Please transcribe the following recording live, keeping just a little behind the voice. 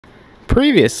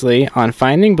Previously on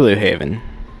Finding Blue Haven.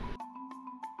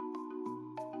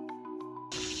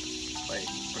 Like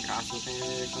Picasso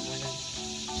painted or something like that?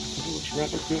 It looks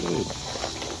rather good.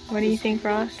 What do you think,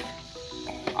 Ross?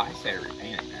 I say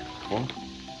repaint it now. What?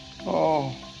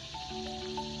 Oh.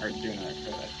 Or do another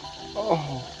coat.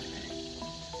 Oh.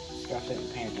 Scuff it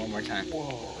and paint it one more time.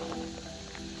 Whoa.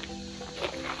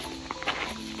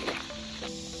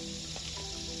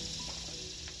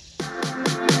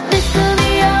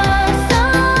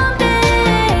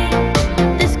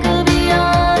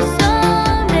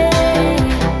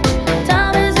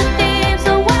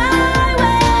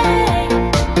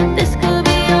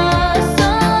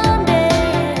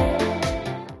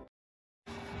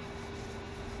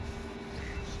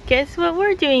 Guess what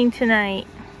we're doing tonight?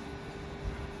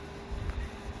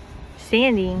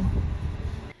 Sanding.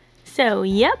 So,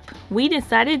 yep, we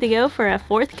decided to go for a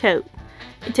fourth coat.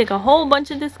 It took a whole bunch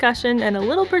of discussion and a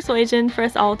little persuasion for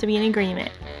us all to be in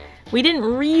agreement. We didn't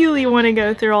really want to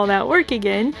go through all that work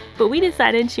again, but we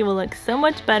decided she will look so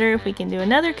much better if we can do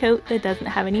another coat that doesn't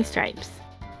have any stripes.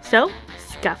 So,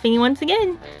 scuffing once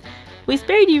again. We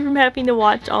spared you from having to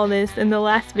watch all this in the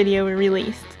last video we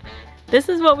released. This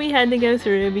is what we had to go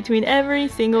through between every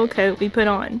single coat we put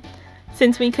on.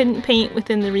 Since we couldn't paint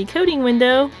within the recoating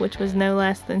window, which was no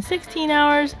less than 16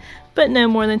 hours, but no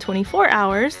more than 24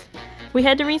 hours, we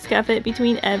had to rescuff it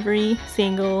between every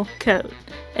single coat.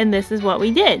 And this is what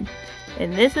we did.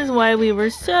 And this is why we were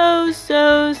so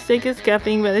sick of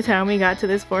scuffing by the time we got to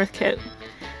this fourth coat.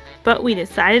 But we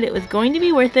decided it was going to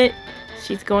be worth it.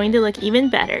 She's going to look even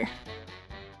better.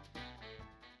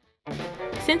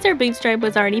 Since our boot stripe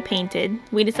was already painted,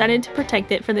 we decided to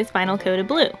protect it for this final coat of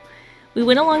blue. We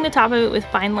went along the top of it with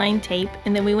fine line tape,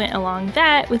 and then we went along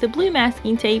that with a blue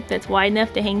masking tape that's wide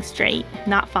enough to hang straight,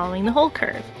 not following the whole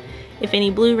curve. If any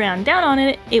blue ran down on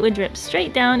it, it would drip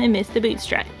straight down and miss the boot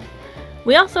stripe.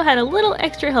 We also had a little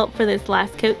extra help for this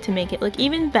last coat to make it look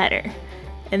even better.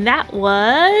 And that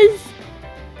was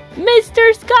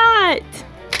Mr. Scott!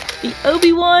 The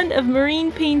Obi-Wan of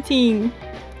marine painting.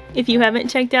 If you haven't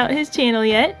checked out his channel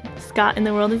yet, Scott in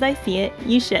the World as I See It,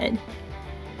 you should.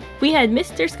 We had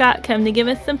Mr. Scott come to give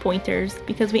us some pointers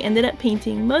because we ended up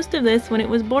painting most of this when it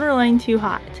was borderline too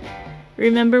hot.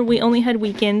 Remember, we only had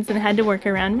weekends and had to work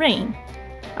around rain.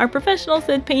 Our professional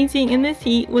said painting in this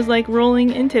heat was like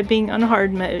rolling and tipping on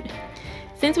hard mode.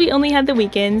 Since we only had the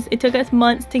weekends, it took us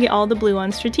months to get all the blue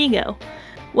on Stratego.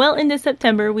 Well into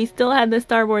September, we still had the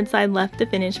starboard side left to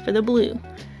finish for the blue.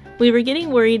 We were getting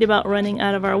worried about running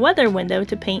out of our weather window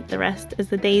to paint the rest as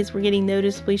the days were getting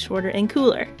noticeably shorter and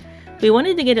cooler. We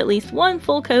wanted to get at least one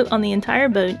full coat on the entire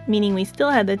boat, meaning we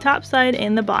still had the top side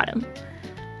and the bottom.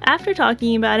 After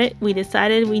talking about it, we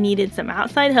decided we needed some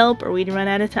outside help or we'd run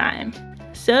out of time.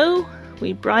 So,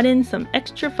 we brought in some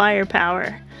extra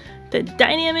firepower. The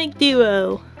dynamic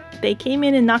duo! They came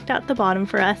in and knocked out the bottom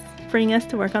for us, freeing us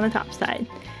to work on the top side.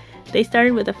 They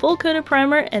started with a full coat of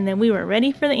primer, and then we were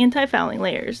ready for the anti-fouling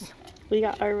layers. We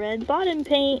got our red bottom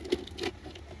paint.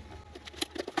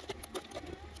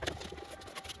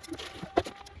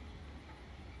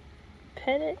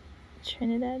 Pettit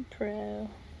Trinidad Pro.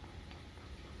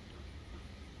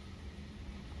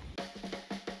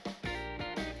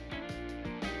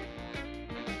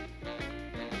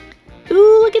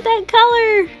 Ooh, look at that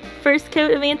color! First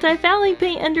coat of anti-fouling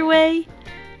paint underway.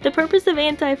 The purpose of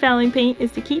anti-fouling paint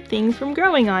is to keep things from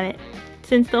growing on it.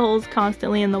 Since the hole's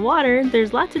constantly in the water,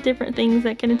 there's lots of different things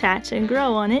that can attach and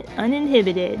grow on it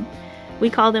uninhibited. We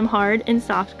call them hard and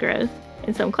soft growth,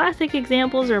 and some classic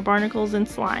examples are barnacles and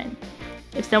slime.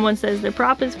 If someone says their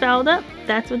prop is fouled up,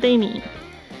 that's what they mean.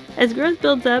 As growth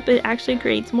builds up, it actually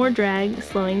creates more drag,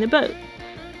 slowing the boat.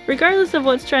 Regardless of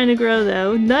what's trying to grow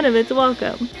though, none of it's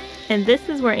welcome. And this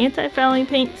is where anti-fouling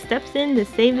paint steps in to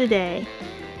save the day.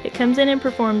 It comes in and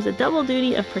performs a double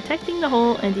duty of protecting the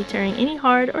hole and deterring any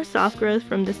hard or soft growth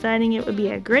from deciding it would be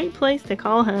a great place to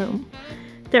call home.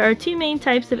 There are two main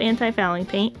types of anti-fouling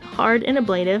paint, hard and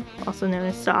ablative, also known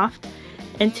as soft,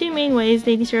 and two main ways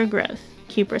they deter growth,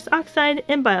 cuprous oxide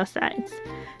and biocides.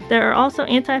 There are also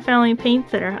anti-fouling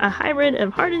paints that are a hybrid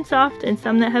of hard and soft and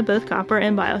some that have both copper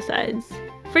and biocides.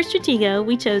 For Stratego,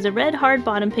 we chose a red hard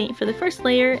bottom paint for the first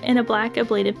layer and a black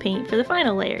ablative paint for the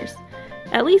final layers.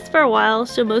 At least for a while,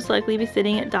 she'll most likely be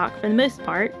sitting at dock for the most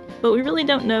part, but we really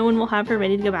don't know when we'll have her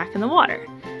ready to go back in the water.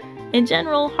 In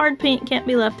general, hard paint can't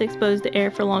be left exposed to air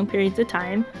for long periods of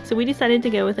time, so we decided to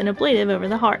go with an ablative over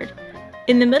the hard.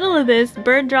 In the middle of this,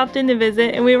 Bird dropped in to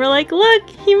visit and we were like, look,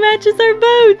 he matches our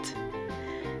boat!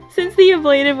 Since the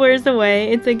ablative wears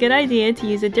away, it's a good idea to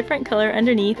use a different color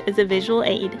underneath as a visual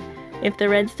aid. If the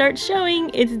red starts showing,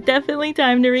 it's definitely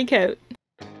time to recoat.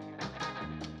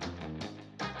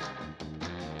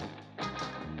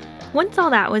 Once all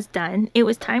that was done, it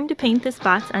was time to paint the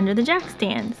spots under the jack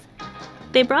stands.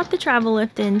 They brought the travel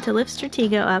lift in to lift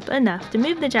Stratego up enough to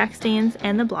move the jack stands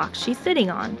and the blocks she's sitting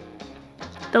on.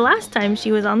 The last time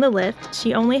she was on the lift,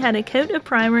 she only had a coat of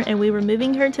primer and we were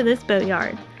moving her to this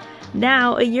boatyard.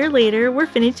 Now, a year later, we're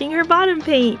finishing her bottom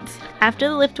paint. After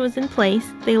the lift was in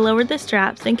place, they lowered the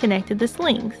straps and connected the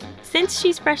slings. Since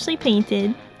she's freshly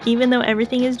painted, even though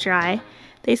everything is dry,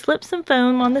 they slipped some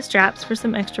foam on the straps for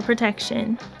some extra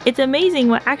protection. It's amazing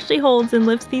what actually holds and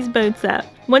lifts these boats up.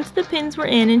 Once the pins were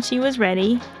in and she was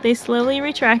ready, they slowly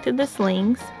retracted the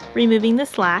slings, removing the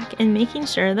slack and making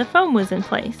sure the foam was in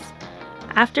place.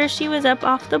 After she was up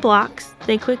off the blocks,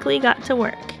 they quickly got to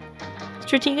work.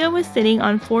 Stratego was sitting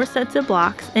on 4 sets of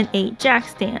blocks and 8 jack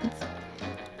stands.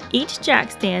 Each jack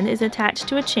stand is attached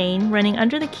to a chain running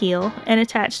under the keel and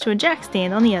attached to a jack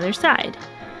stand on the other side.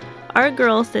 Our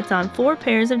girl sits on 4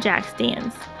 pairs of jack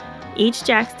stands. Each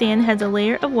jack stand has a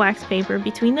layer of wax paper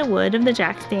between the wood of the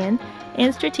jack stand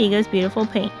and Stratego's beautiful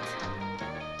paint.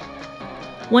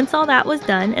 Once all that was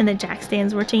done and the jack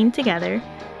stands were chained together,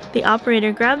 the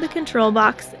operator grabbed the control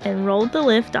box and rolled the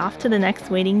lift off to the next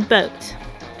waiting boat.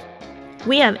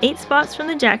 We have 8 spots from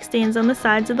the jack stands on the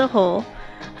sides of the hull,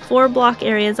 4 block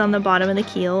areas on the bottom of the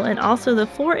keel, and also the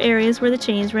 4 areas where the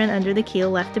chains ran under the keel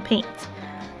left to paint.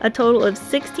 A total of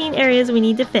 16 areas we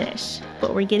need to finish,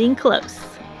 but we're getting close.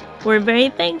 We're very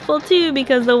thankful too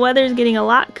because the weather's getting a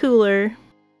lot cooler.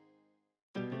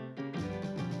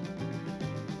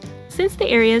 Since the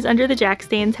areas under the jack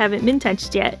stands haven't been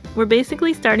touched yet, we're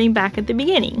basically starting back at the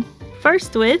beginning.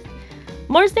 First with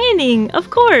more sanding, of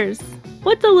course!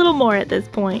 What's a little more at this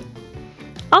point?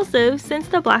 Also, since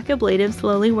the black ablative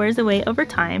slowly wears away over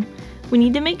time, we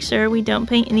need to make sure we don't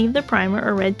paint any of the primer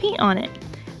or red paint on it.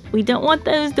 We don't want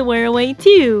those to wear away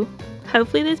too.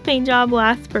 Hopefully this paint job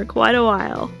lasts for quite a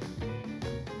while.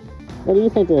 What do you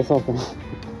think of this whole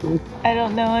thing? I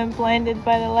don't know, I'm blinded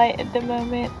by the light at the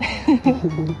moment.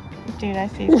 Dude, I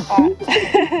see spots.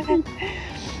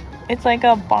 It's like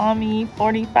a balmy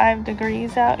 45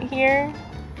 degrees out here.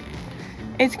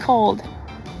 It's cold.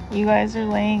 You guys are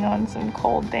laying on some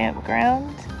cold, damp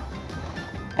ground.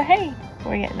 But hey,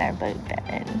 we're getting our boat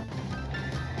done.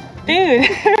 Dude,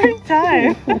 every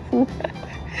time.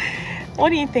 What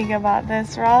do you think about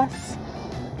this, Ross?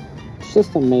 It's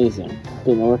just amazing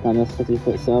being to work on this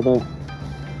 50-foot sailboat.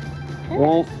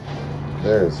 Right?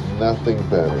 There's nothing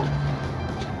better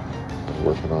than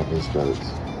working on these boats.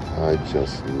 I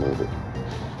just love it.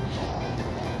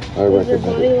 I recommend your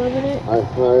body it. loving it? I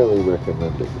highly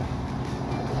recommend it.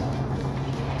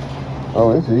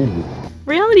 Oh, it's easy.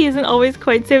 Reality isn't always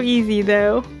quite so easy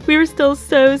though. We were still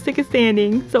so sick of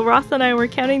sanding, so Ross and I were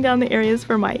counting down the areas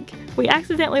for Mike. We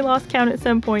accidentally lost count at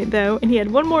some point though, and he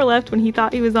had one more left when he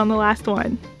thought he was on the last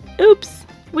one. Oops!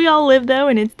 We all live though,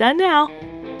 and it's done now.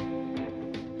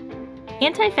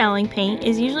 Anti-fouling paint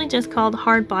is usually just called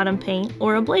hard bottom paint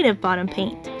or ablative bottom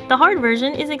paint. The hard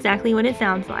version is exactly what it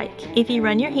sounds like. If you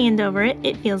run your hand over it,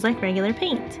 it feels like regular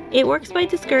paint. It works by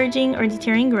discouraging or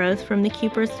deterring growth from the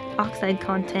cuprous oxide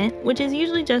content, which is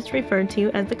usually just referred to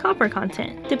as the copper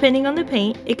content. Depending on the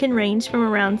paint, it can range from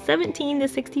around 17 to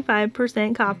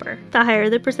 65% copper. The higher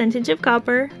the percentage of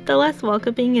copper, the less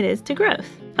welcoming it is to growth.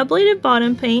 Ablative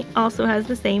bottom paint also has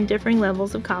the same differing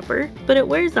levels of copper, but it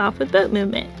wears off with boat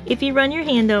movement. If you run your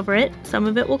hand over it, some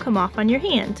of it will come off on your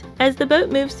hand. As the boat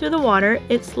moves through the water,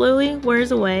 it slowly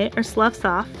wears away or sloughs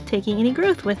off, taking any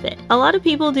growth with it. A lot of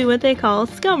people do what they call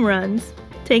scum runs.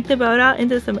 Take the boat out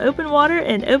into some open water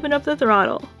and open up the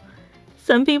throttle.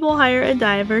 Some people hire a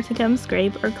diver to come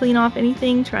scrape or clean off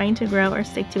anything trying to grow or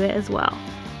stick to it as well.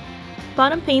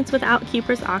 Bottom paints without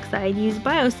cuprous oxide use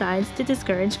biocides to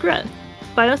discourage growth.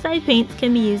 Biocide paints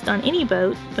can be used on any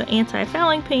boat, but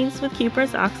anti-fouling paints with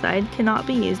cuprous oxide cannot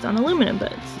be used on aluminum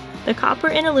boats. The copper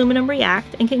and aluminum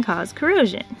react and can cause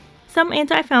corrosion. Some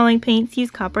anti-fouling paints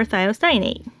use copper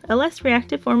thiocyanate, a less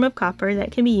reactive form of copper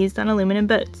that can be used on aluminum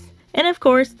boats. And of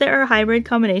course, there are hybrid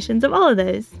combinations of all of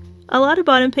those. A lot of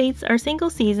bottom paints are single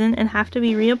season and have to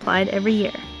be reapplied every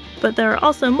year. But there are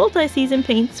also multi-season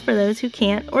paints for those who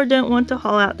can't or don't want to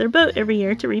haul out their boat every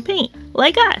year to repaint,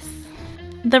 like us!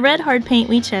 The red hard paint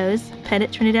we chose, Petit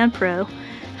Trinidad Pro,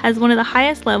 has one of the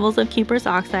highest levels of cuprous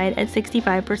oxide at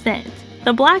 65%.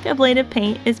 The black ablative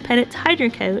paint is Petit's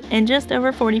Hydrocoat and just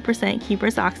over 40%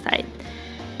 cuprous oxide.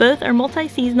 Both are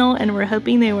multi-seasonal and we're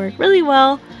hoping they work really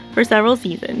well for several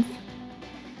seasons.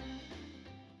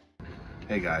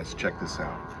 Hey guys, check this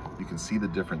out. You can see the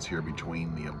difference here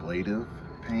between the ablative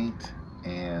paint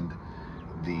and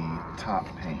the top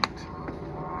paint,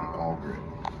 the all grid.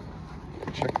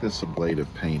 Check this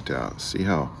ablative paint out. See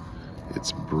how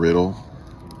it's brittle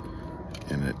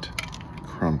and it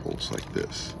crumbles like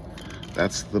this.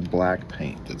 That's the black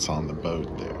paint that's on the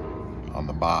boat there, on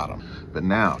the bottom. But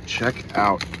now, check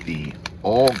out the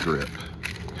all grip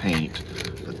paint,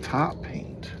 the top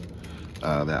paint,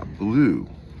 that blue,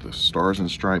 the Stars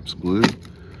and Stripes blue.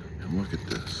 And look at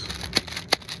this.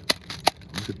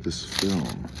 Look at this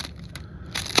film.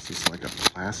 This is like a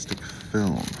plastic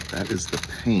film. That is the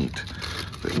paint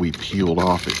that we peeled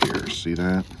off of here. See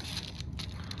that?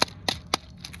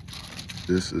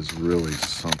 This is really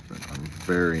something. I'm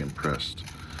very impressed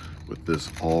with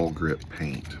this all grip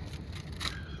paint.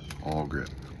 All grip,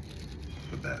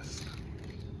 the best.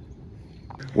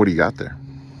 What do you got there?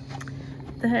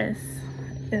 This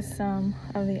is some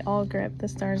of the all grip, the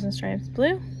Stars and Stripes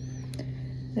blue.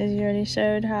 As you already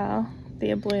showed how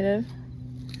the ablative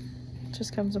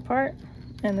just comes apart,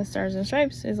 and the Stars and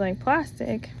Stripes is like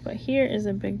plastic, but here is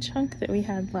a big chunk that we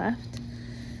had left.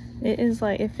 It is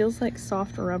like, it feels like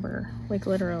soft rubber, like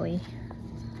literally.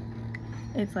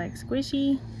 It's like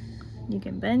squishy, you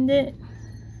can bend it.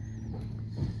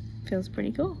 Feels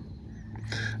pretty cool.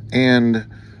 And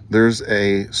there's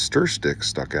a stir stick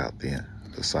stuck out the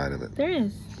side of it. There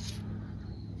is.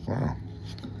 Wow.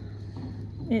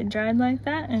 It dried like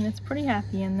that, and it's pretty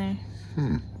happy in there.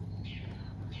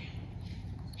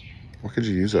 What could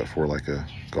you use that for? Like a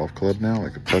golf club now?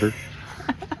 Like a putter?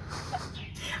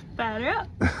 Batter up.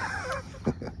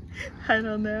 I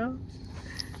don't know.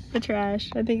 The trash.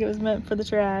 I think it was meant for the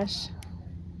trash.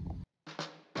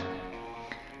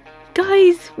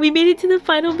 Guys, we made it to the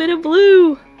final bit of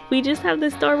blue. We just have the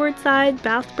starboard side,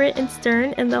 bowsprit, and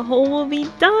stern, and the whole will be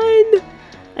done.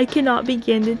 I cannot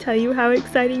begin to tell you how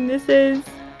exciting this is.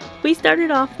 We started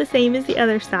off the same as the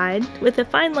other side, with the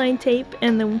fine line tape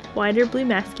and the wider blue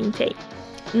masking tape.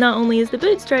 Not only is the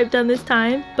boot stripe done this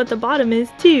time, but the bottom is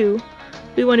too.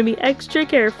 We want to be extra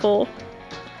careful.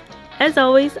 As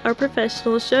always, our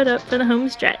professional showed up for the home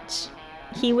stretch.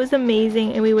 He was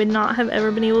amazing, and we would not have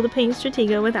ever been able to paint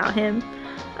Stratego without him.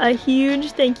 A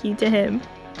huge thank you to him.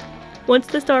 Once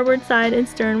the starboard side and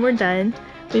stern were done,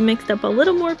 we mixed up a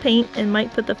little more paint and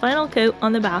might put the final coat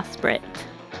on the bowsprit.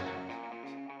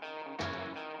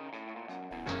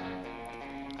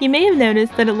 You may have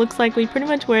noticed that it looks like we pretty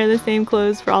much wear the same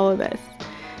clothes for all of this.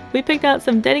 We picked out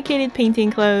some dedicated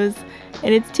painting clothes,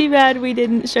 and it's too bad we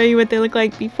didn't show you what they look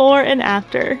like before and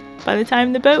after. By the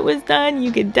time the boat was done,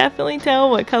 you could definitely tell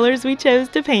what colors we chose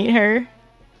to paint her.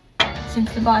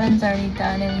 Since the bottom's already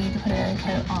done and we need to put another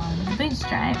coat on the boot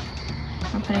stripe,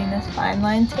 we're putting this fine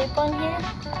line tape on here,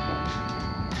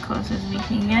 as close as we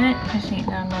can get it, pushing it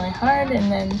down really hard,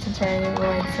 and then to try to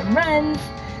avoid some runs,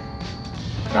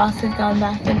 Ross has gone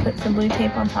back and put some blue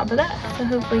tape on top of that, so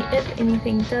hopefully if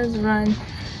anything does run,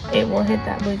 it will hit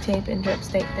that blue tape and drip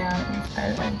stake down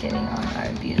instead of getting on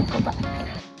our beautiful back.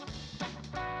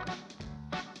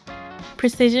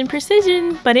 Precision,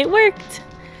 precision, but it worked!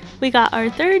 We got our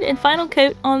third and final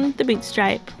coat on the boot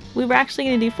stripe. We were actually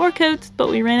going to do 4 coats, but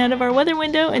we ran out of our weather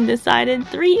window and decided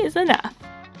 3 is enough.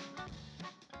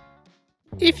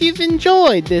 If you've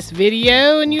enjoyed this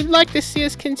video and you'd like to see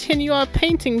us continue our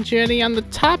painting journey on the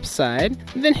top side,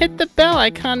 then hit the bell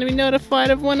icon to be notified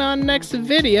of when our next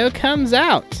video comes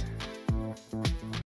out.